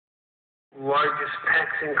largest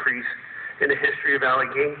tax increase in the history of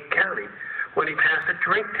Allegheny County when he passed a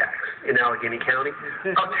drink tax in Allegheny County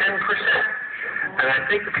of 10%. And I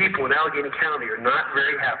think the people in Allegheny County are not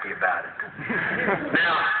very happy about it.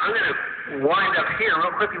 Now, I'm going to wind up here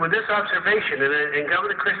real quickly with this observation, and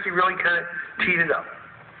Governor Christie really kind of teed it up.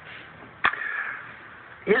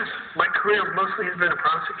 Yes, my career mostly has been a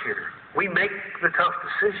prosecutor. We make the tough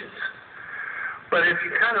decisions. But if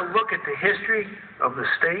you kind of look at the history of the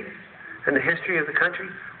state and the history of the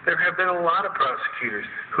country, there have been a lot of prosecutors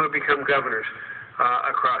who have become governors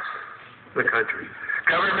across the country.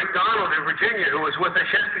 Governor McDonald in Virginia, who was with us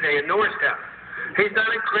yesterday in Norristown, he's done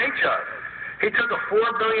a great job. He took a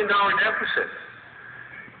 $4 billion deficit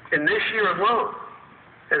in this year alone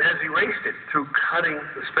and has erased it through cutting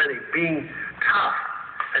the spending, being tough.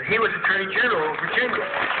 And he was Attorney General of Virginia.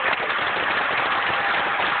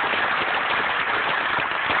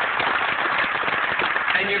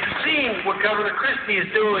 And you've seen what Governor Christie is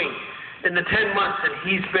doing in the 10 months that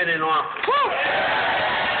he's been in office.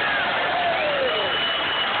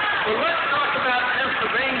 Well, let's talk about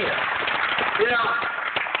Pennsylvania. You know,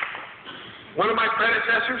 one of my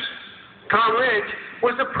predecessors, Tom Ridge,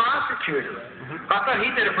 was a prosecutor. I thought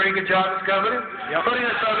he did a pretty good job as governor, putting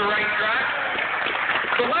us on the right track.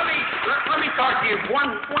 So let me talk to you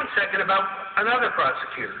one second about another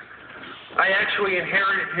prosecutor. I actually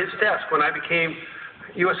inherited his desk when I became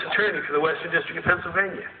U.S. Attorney for the Western District of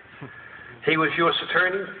Pennsylvania. He was U.S.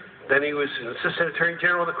 Attorney, then he was an Assistant Attorney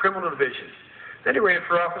General of the Criminal Division. Then he ran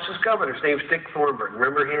for office as governor. His name's Dick Thornburg.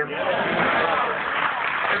 Remember him?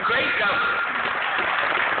 A great governor.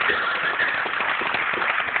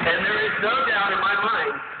 And there is no doubt in my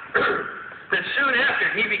mind that soon after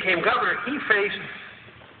he became governor, he faced,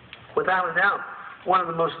 without a doubt, one of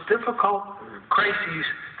the most difficult crises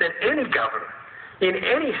that any governor in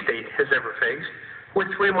any state has ever faced, with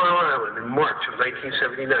 3 Mile Island in March of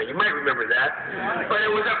 1979. You might remember that. But it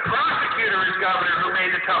was a prosecutor as governor who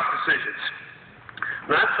made the tough decisions.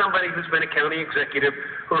 Not somebody who's been a county executive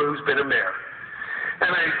or who's been a mayor. And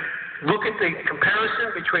I look at the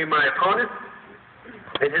comparison between my opponent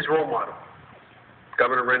and his role model,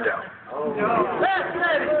 Governor Rendell.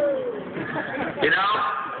 You know,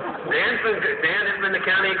 Dan has been the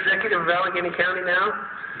county executive of Allegheny County now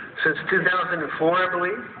since 2004, I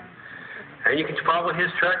believe. And you can follow his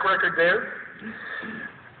track record there.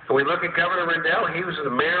 And we look at Governor Rendell. He was the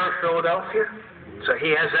mayor of Philadelphia, so he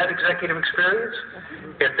has that executive experience.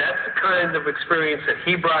 If that's the kind of experience that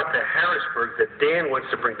he brought to Harrisburg, that Dan wants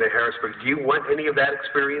to bring to Harrisburg, do you want any of that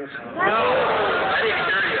experience? No. I didn't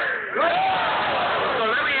hear you. So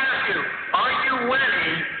let me ask you, are you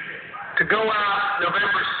ready to go out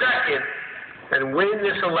November 2nd and win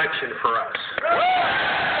this election for us?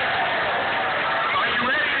 Are you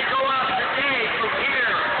ready to go out today from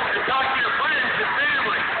here and talk to your friends and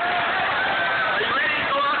family? Are you ready to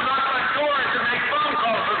go out and knock on doors and make phone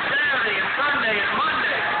calls on Saturday and Sunday and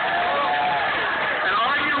Monday? And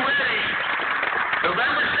are you ready,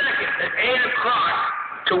 November 2nd at 8 o'clock,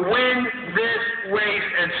 to win this race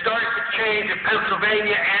and start the change of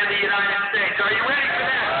Pennsylvania and the United States? Are you ready for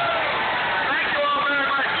that?